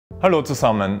Hallo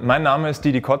zusammen, mein Name ist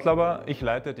Didi Kottlauer. Ich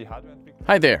leite die Hardwareentwicklung.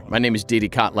 Hi there, my name is Didi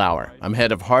Kottlauer. I'm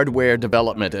head of hardware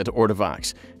development at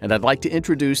ORTOVOX, and I'd like to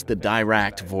introduce the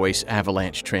DIRACT VOICE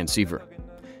avalanche transceiver.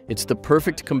 It's the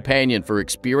perfect companion for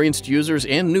experienced users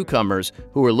and newcomers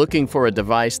who are looking for a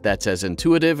device that's as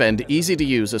intuitive and easy to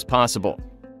use as possible.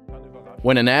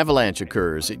 When an avalanche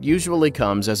occurs, it usually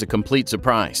comes as a complete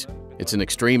surprise. It's an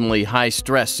extremely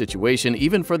high-stress situation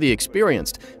even for the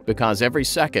experienced, because every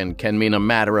second can mean a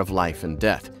matter of life and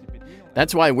death.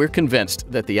 That's why we're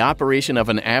convinced that the operation of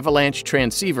an avalanche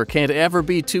transceiver can't ever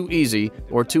be too easy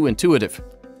or too intuitive.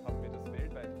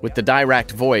 With the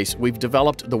DIRACT VOICE, we've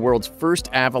developed the world's first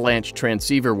avalanche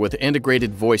transceiver with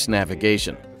integrated voice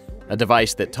navigation. A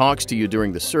device that talks to you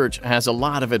during the search has a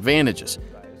lot of advantages.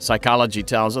 Psychology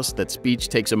tells us that speech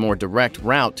takes a more direct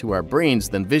route to our brains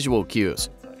than visual cues.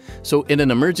 So in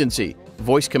an emergency,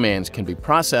 voice commands can be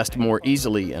processed more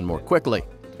easily and more quickly.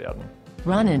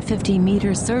 Run in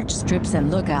 50-meter search strips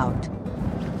and look out.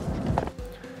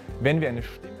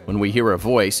 When we hear a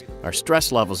voice, our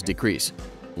stress levels decrease.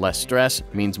 Less stress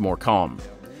means more calm.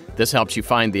 This helps you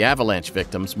find the avalanche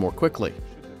victims more quickly.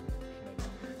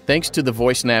 Thanks to the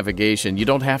voice navigation, you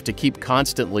don't have to keep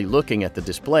constantly looking at the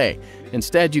display.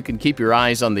 Instead, you can keep your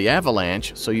eyes on the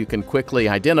avalanche so you can quickly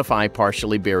identify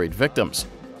partially buried victims.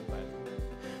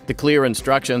 The clear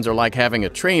instructions are like having a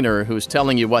trainer who's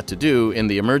telling you what to do in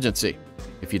the emergency.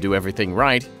 If you do everything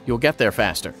right, you'll get there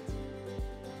faster.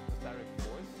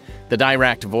 The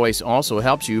DIRACT VOICE also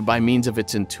helps you by means of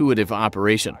its intuitive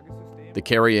operation. The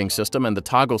carrying system and the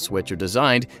toggle switch are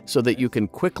designed so that you can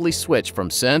quickly switch from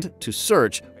send to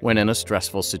search when in a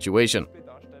stressful situation.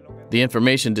 The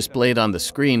information displayed on the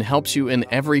screen helps you in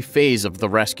every phase of the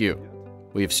rescue.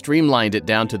 We have streamlined it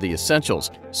down to the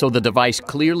essentials, so the device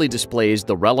clearly displays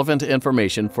the relevant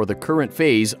information for the current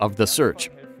phase of the search.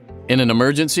 In an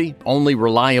emergency, only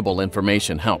reliable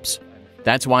information helps.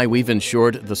 That's why we've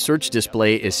ensured the search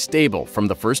display is stable from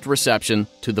the first reception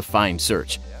to the find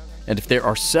search. And if there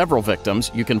are several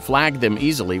victims, you can flag them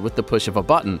easily with the push of a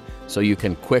button, so you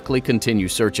can quickly continue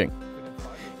searching.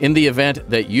 In the event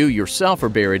that you yourself are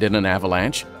buried in an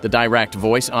avalanche, the DIRACT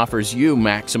VOICE offers you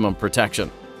maximum protection.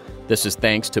 This is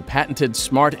thanks to patented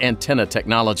smart antenna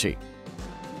technology.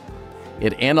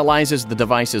 It analyzes the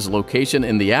device's location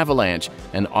in the avalanche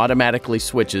and automatically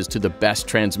switches to the best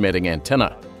transmitting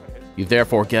antenna. You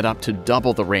therefore get up to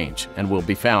double the range and will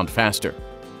be found faster.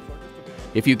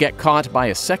 If you get caught by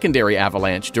a secondary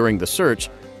avalanche during the search,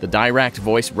 the DIRACT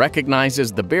VOICE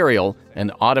recognizes the burial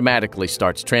and automatically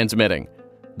starts transmitting.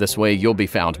 This way you'll be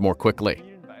found more quickly.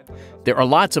 There are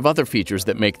lots of other features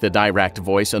that make the DIRACT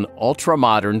VOICE an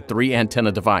ultra-modern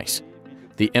 3-antenna device.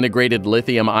 The integrated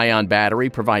lithium-ion battery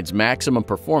provides maximum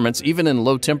performance even in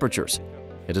low temperatures.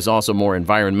 It is also more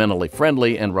environmentally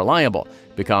friendly and reliable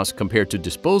because compared to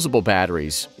disposable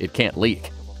batteries, it can't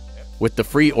leak. With the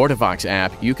free ORTOVOX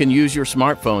app, you can use your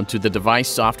smartphone to the device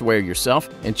software yourself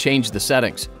and change the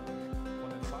settings.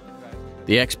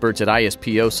 The experts at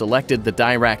ISPO selected the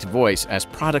DIRACT VOICE as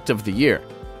Product of the Year.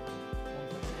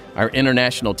 Our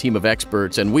international team of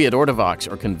experts and we at ORTOVOX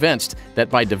are convinced that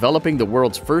by developing the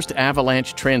world's first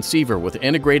avalanche transceiver with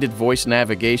integrated voice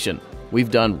navigation, we've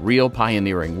done real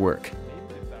pioneering work.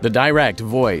 The DIRACT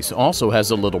VOICE also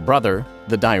has a little brother,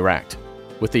 the DIRACT.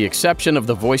 With the exception of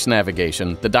the voice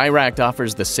navigation, the DIRACT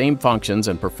offers the same functions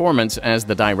and performance as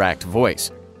the DIRACT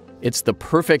VOICE. It's the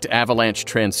perfect avalanche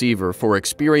transceiver for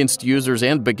experienced users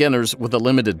and beginners with a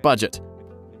limited budget.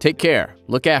 Take care,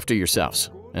 look after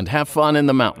yourselves, and have fun in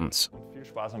the mountains. Viel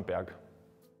Spaß am Berg.